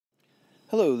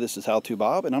Hello, this is How To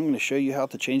Bob, and I'm going to show you how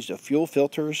to change the fuel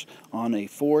filters on a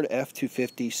Ford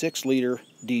F250 6-liter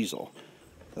diesel.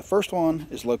 The first one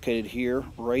is located here,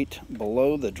 right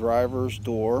below the driver's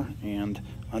door and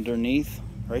underneath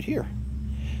right here.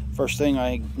 First thing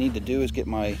I need to do is get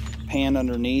my pan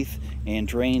underneath and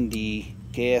drain the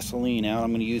gasoline out. I'm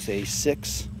going to use a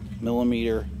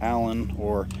 6mm Allen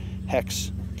or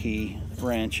hex key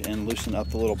wrench and loosen up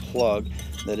the little plug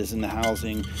that is in the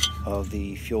housing of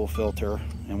the fuel filter,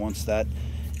 and once that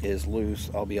is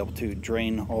loose I'll be able to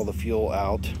drain all the fuel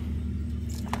out. Here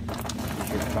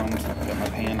it comes. I've got my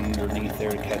pan underneath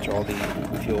there to catch all the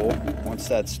fuel. Once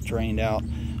that's drained out,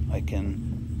 I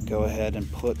can go ahead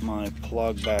and put my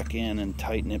plug back in and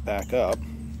tighten it back up.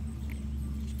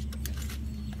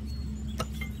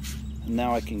 And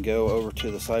now I can go over to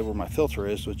the side where my filter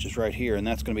is, which is right here, and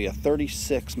that's going to be a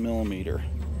 36mm.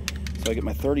 So I get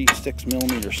my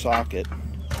 36mm socket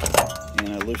and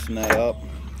I loosen that up.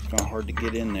 It's kind of hard to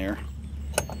get in there.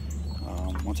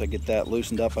 Once I get that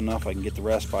loosened up enough, I can get the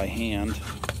rest by hand.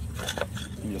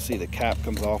 And you'll see the cap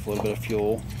comes off, a little bit of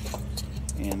fuel,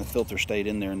 and the filter stayed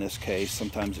in there in this case.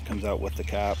 Sometimes it comes out with the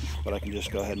cap, but I can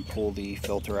just go ahead and pull the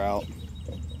filter out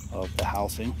of the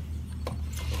housing.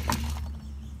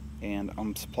 And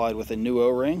I'm supplied with a new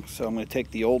O-ring, so I'm going to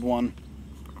take the old one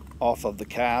off of the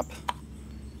cap.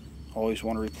 Always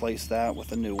want to replace that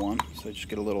with a new one, so just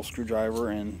get a little screwdriver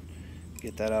and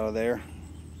get that out of there,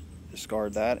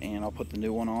 discard that, and I'll put the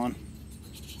new one on.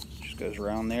 Just goes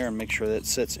around there and make sure that it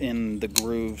sits in the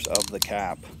grooves of the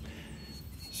cap.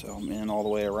 So I'm in all the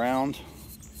way around.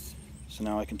 So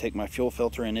now I can take my fuel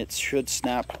filter and it should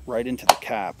snap right into the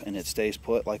cap, and it stays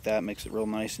put like that. Makes it real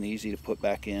nice and easy to put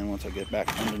back in once I get back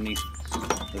underneath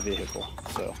the vehicle.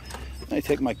 So I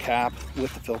take my cap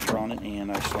with the filter on it and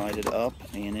I slide it up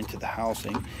and into the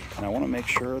housing, and I want to make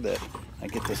sure that I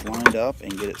get this lined up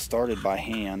and get it started by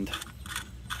hand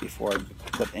before I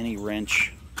put any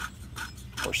wrench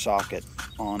or socket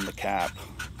on the cap.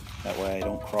 That way I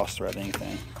don't cross thread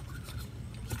anything.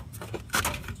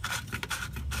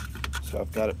 So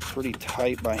I've got it pretty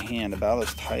tight by hand, about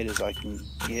as tight as I can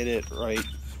get it right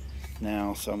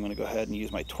now. So I'm going to go ahead and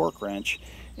use my torque wrench,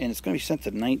 and it's going to be set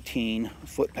to 19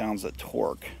 foot-pounds of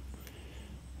torque.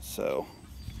 So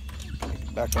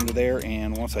back under there,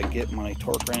 and once I get my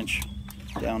torque wrench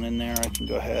down in there, I can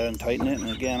go ahead and tighten it.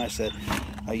 And again, I said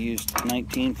I used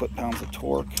 19 foot-pounds of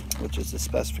torque, which is the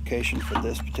specification for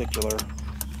this particular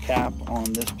cap on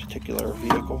this particular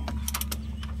vehicle.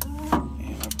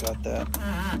 And I've got that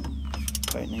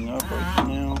tightening up right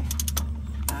now.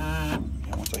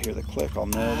 And once I hear the click, I'll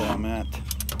know that I'm at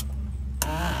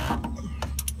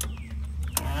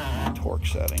torque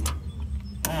setting.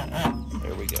 And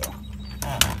there we go.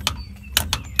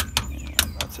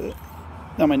 And that's it.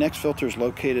 Now my next filter is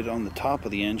located on the top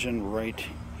of the engine right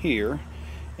here.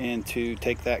 And to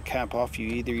take that cap off, you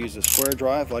either use a square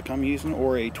drive like I'm using,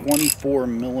 or a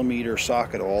 24mm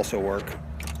socket will also work.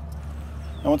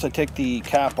 Now once I take the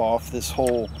cap off, this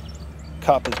whole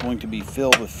cup is going to be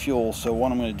filled with fuel. So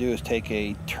what I'm going to do is take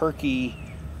a turkey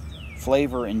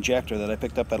flavor injector that I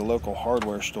picked up at a local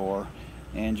hardware store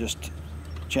and just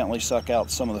gently suck out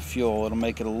some of the fuel. It'll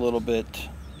make it a little bit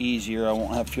easier. I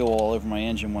won't have fuel all over my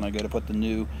engine when I go to put the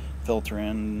new filter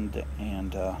in,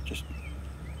 and just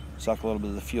suck a little bit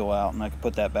of the fuel out, and I can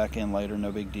put that back in later,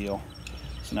 no big deal.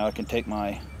 So now I can take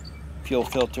my fuel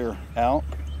filter out.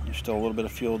 There's still a little bit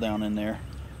of fuel down in there.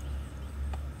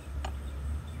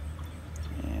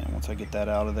 Once I get that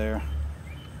out of there,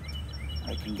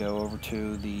 I can go over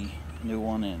to the new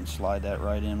one and slide that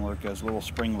right in where it goes, a little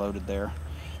spring loaded there.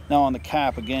 Now on the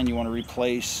cap, again, you want to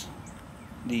replace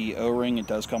the O-ring. It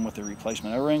does come with a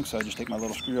replacement O-ring, so I just take my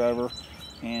little screwdriver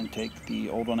and take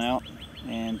the old one out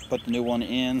and put the new one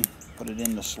in, put it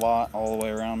in the slot all the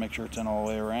way around, make sure it's in all the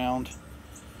way around,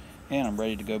 and I'm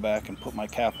ready to go back and put my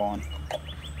cap on.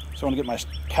 So I want to get my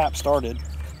cap started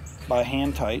by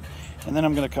hand tight, and then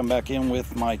I'm going to come back in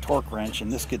with my torque wrench,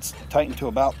 and this gets tightened to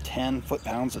about 10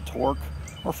 foot-pounds of torque,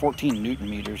 or 14 Newton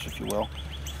meters if you will.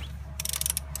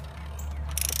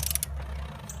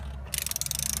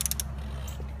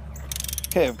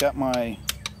 Okay, I've got my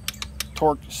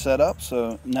torque set up,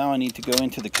 so now I need to go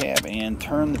into the cab and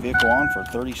turn the vehicle on for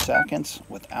 30 seconds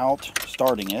without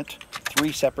starting it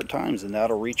 3 separate times, and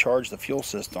that'll recharge the fuel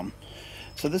system.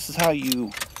 So this is how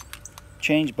you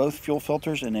change both fuel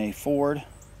filters in a Ford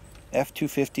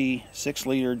F250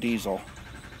 6-liter diesel.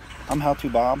 I'm How To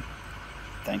Bob.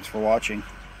 Thanks for watching.